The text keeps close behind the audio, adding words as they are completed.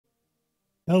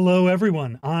Hello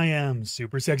everyone, I am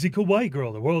Super Sexy Kawaii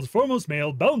Girl, the world's foremost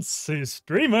male bouncy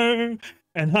streamer,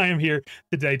 and I am here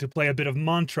today to play a bit of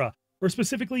Mantra, or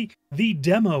specifically the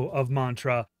demo of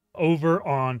Mantra over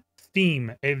on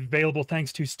Steam, available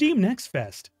thanks to Steam Next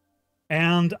Fest.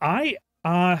 And I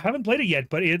haven't played it yet,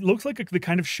 but it looks like the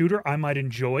kind of shooter I might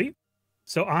enjoy.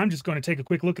 So I'm just going to take a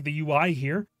quick look at the UI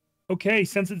here. Okay,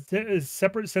 horizontal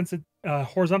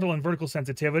and vertical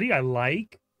sensitivity, I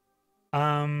like.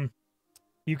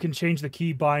 You can change the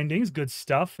key bindings. Good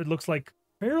stuff. It looks like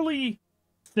fairly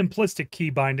simplistic key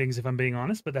bindings, if I'm being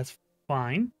honest, but that's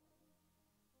fine.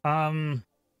 The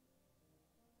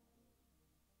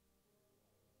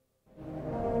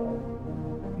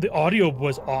audio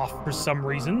was off for some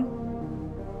reason.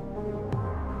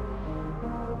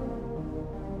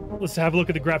 Let's have a look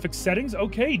at the graphics settings.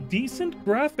 Okay, decent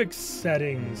graphics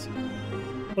settings.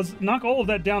 Let's knock all of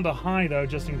that down to high, though,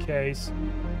 just in case.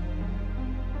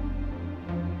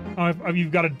 Oh,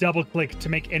 you've got to double click to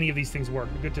make any of these things work.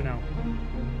 Good to know.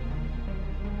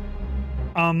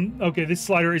 Okay, this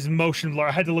slider is motion blur.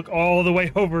 I had to look all the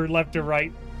way over left to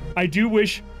right. I do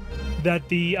wish that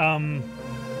the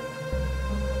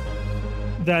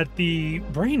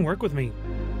brain work with me.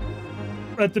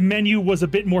 That the menu was a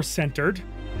bit more centered.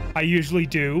 I usually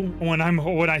do when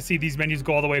I see these menus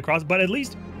go all the way across, but at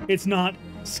least it's not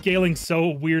scaling so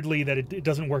weirdly that it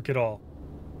doesn't work at all.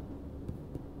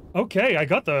 Okay, I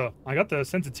got the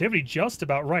sensitivity just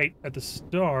about right at the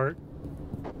start.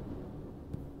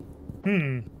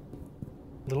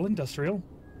 Little industrial.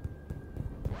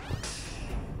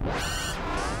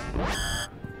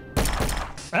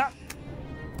 Ah!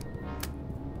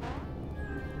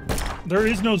 There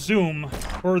is no zoom,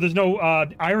 or there's no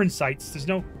iron sights. There's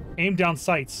no aim down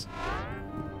sights.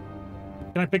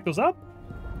 Can I pick those up?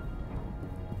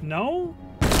 No?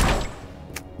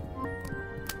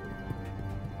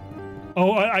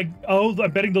 Oh, I'm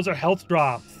betting those are health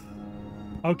drops.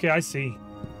 Okay, I see.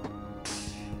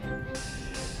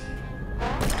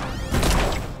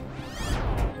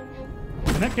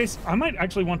 In that case, I might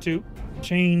actually want to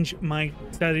change my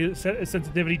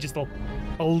sensitivity just a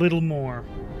little more.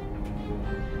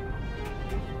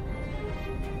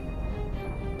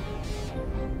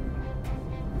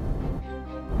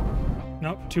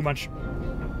 Nope, too much.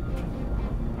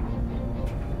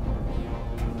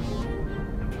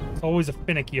 Always a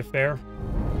finicky affair.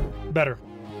 Better.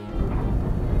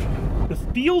 The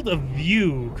field of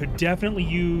view could definitely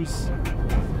use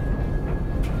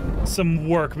some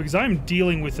work because I'm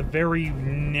dealing with a very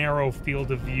narrow field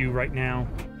of view right now.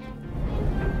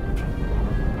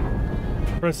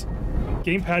 Press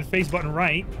gamepad face button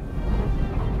right.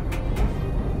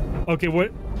 Okay,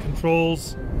 what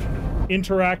controls?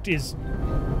 Interact is...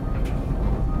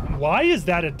 Why is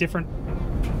that a different...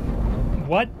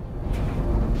 What?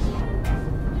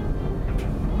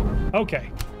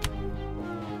 Okay.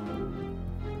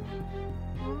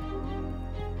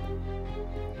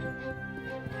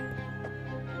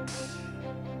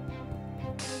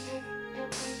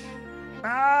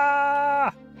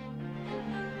 Ah!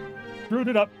 Screwed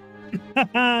it up.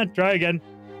 Try again.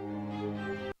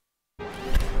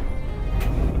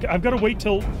 Okay, I've got to wait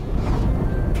till...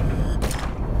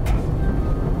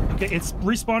 Okay, it's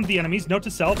respawned the enemies. Note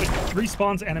to self, it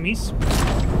respawns enemies.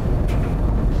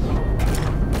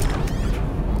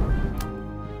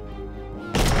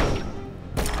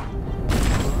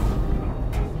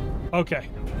 Okay.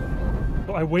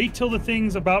 So I wait till the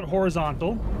thing's about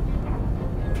horizontal.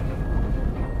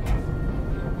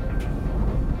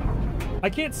 I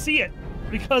can't see it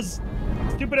because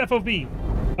stupid FOV.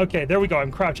 Okay, there we go.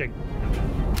 I'm crouching.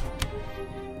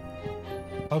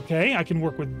 Okay, I can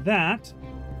work with that.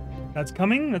 That's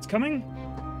coming. That's coming.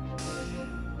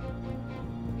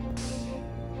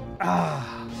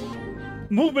 Ah.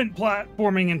 Movement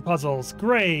platforming and puzzles.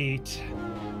 Great.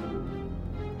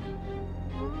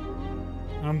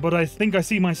 But I think I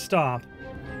see my stop.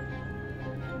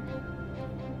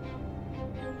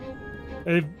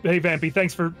 Hey, Vampy,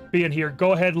 thanks for being here.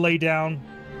 Go ahead, lay down.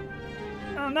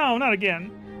 Oh, no, not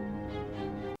again.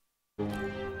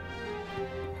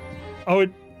 Oh,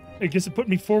 I guess it put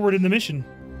me forward in the mission.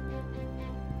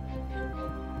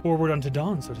 Forward unto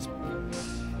dawn, so to speak.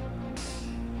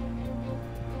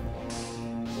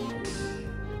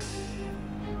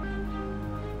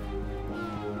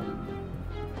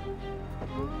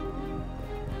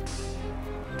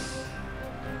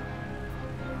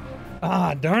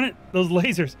 Ah, darn it. Those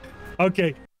lasers.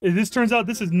 Okay. This turns out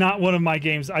this is not one of my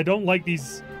games. I don't like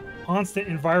these constant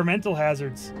environmental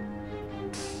hazards.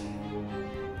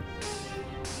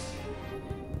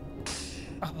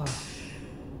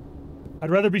 I'd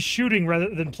rather be shooting rather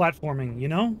than platforming, you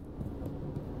know?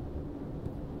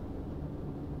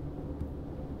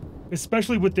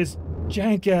 especially with this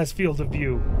jank-ass field of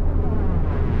view.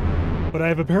 But I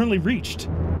have apparently reached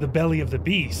the belly of the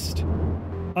beast.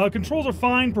 Controls are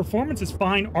fine, performance is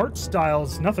fine, art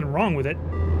style's nothing wrong with it.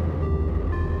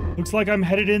 Looks like I'm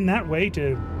headed in that way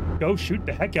to go shoot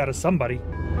the heck out of somebody.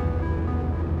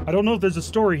 I don't know if there's a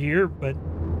story here, but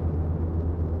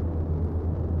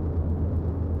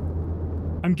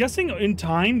I'm guessing in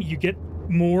time you get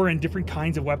more and different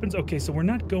kinds of weapons. Okay, so we're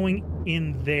not going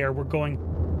in there, we're going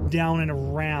down and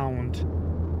around.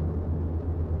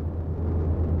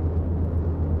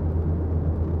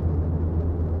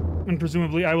 And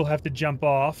presumably I will have to jump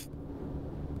off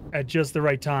at just the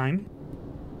right time.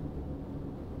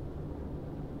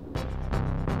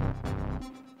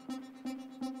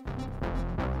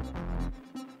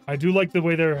 I do like the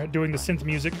way they're doing the synth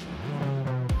music.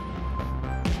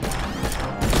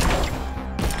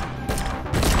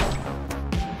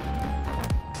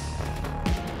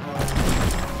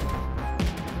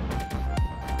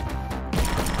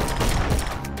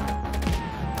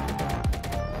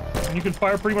 And you can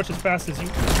fire pretty much as fast as you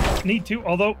need to,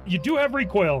 although you do have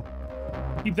recoil.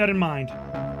 Keep that in mind.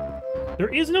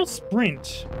 There is no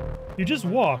sprint. You just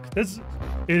walk. It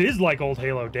is like old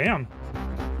Halo, damn.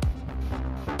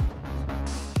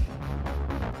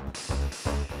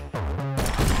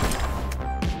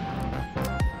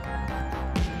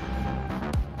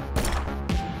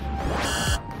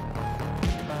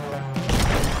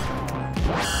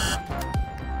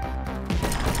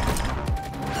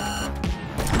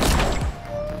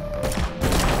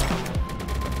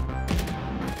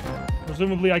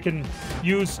 Presumably I can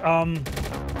use,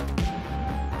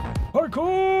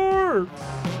 parkour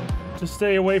to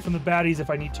stay away from the baddies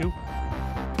if I need to.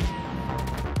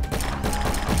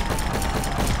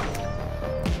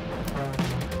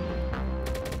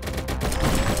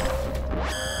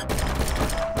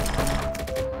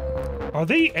 Are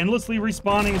they endlessly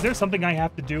respawning? Is there something I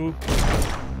have to do?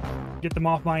 Get them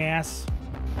off my ass?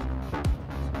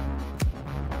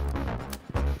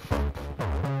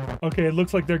 Okay, it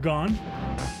looks like they're gone.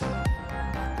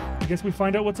 I guess we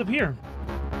find out what's up here.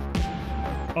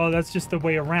 Oh, that's just the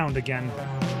way around again.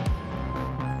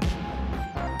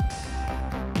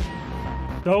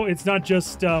 So, it's not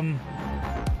just,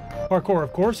 parkour,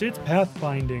 of course, it's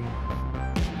pathfinding.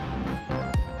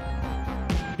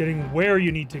 Getting where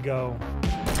you need to go.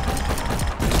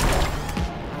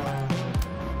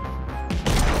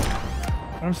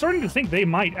 And I'm starting to think they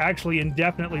might actually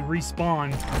indefinitely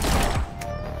respawn,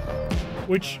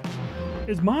 which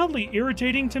is mildly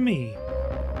irritating to me.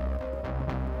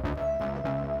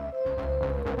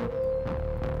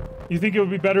 You think it would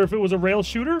be better if it was a rail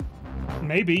shooter?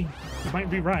 Maybe. You might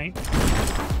be right.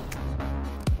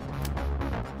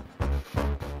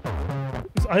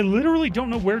 I literally don't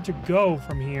know where to go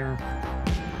from here.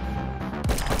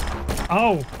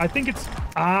 Oh, I think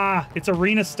it's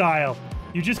arena style.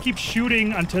 You just keep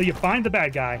shooting until you find the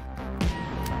bad guy.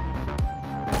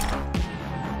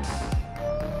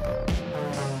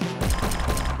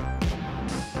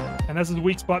 And this is the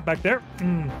weak spot back there.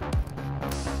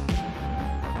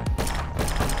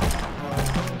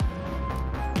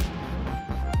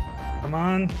 Come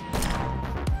on.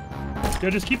 Yeah,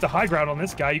 just keep the high ground on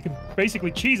this guy. You can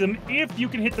basically cheese him if you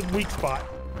can hit the weak spot.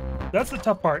 That's the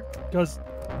tough part, because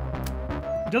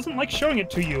he doesn't like showing it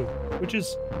to you, which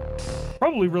is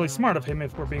probably really smart of him,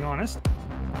 if we're being honest.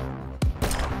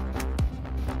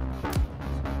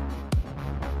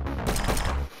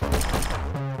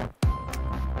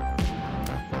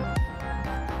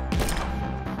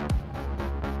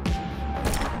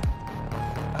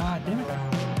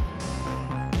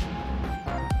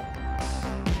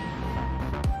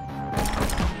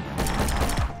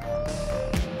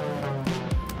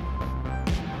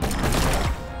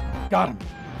 Got him.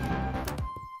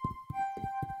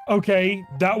 Okay,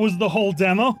 that was the whole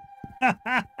demo?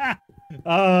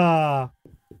 that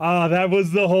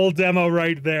was the whole demo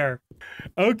right there.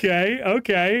 Okay.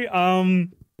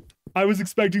 I was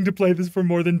expecting to play this for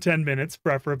more than 10 minutes,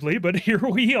 preferably, but here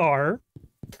we are.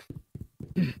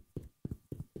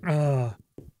 Yeah,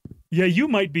 you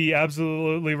might be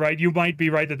absolutely right. You might be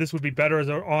right that this would be better as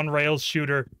an on-rails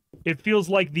shooter. It feels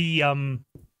like the,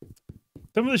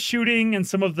 some of the shooting and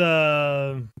some of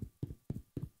the,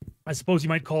 I suppose you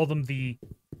might call them the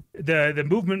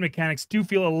movement mechanics do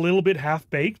feel a little bit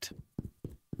half-baked.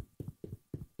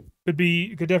 Could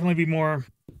definitely be more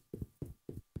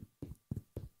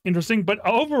interesting, but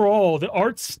overall, the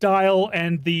art style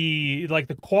and the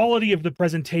quality of the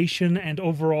presentation and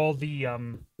overall the,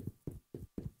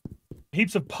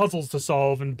 heaps of puzzles to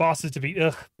solve and bosses to beat,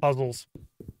 puzzles.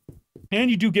 And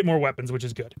you do get more weapons, which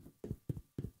is good.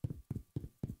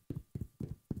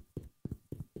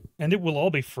 And it will all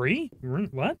be free?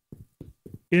 What?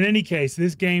 In any case,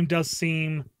 this game does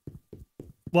seem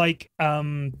like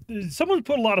someone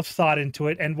put a lot of thought into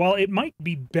it, and while it might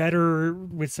be better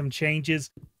with some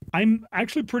changes, I'm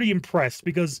actually pretty impressed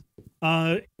because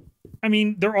I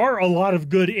mean, there are a lot of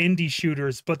good indie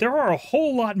shooters, but there are a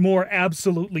whole lot more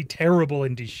absolutely terrible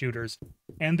indie shooters,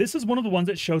 and this is one of the ones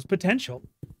that shows potential.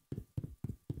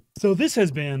 So this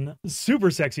has been Super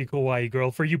Sexy Kawaii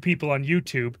Girl for you people on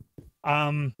YouTube.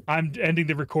 I'm ending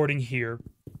the recording here.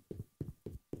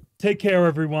 Take care,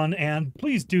 everyone, and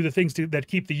please do the things that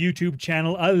keep the YouTube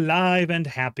channel alive and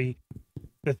happy.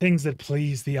 The things that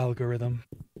please the algorithm.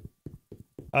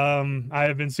 I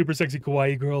have been Super Sexy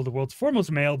Kawaii Girl, the world's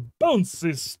foremost male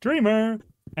bouncy streamer,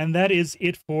 and that is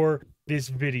it for this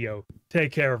video.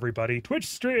 Take care, everybody.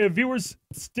 Twitch viewers,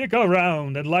 stick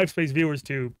around, and LiveSpace viewers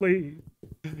too, please.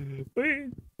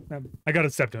 Please. I gotta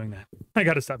stop doing that. I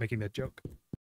gotta stop making that joke.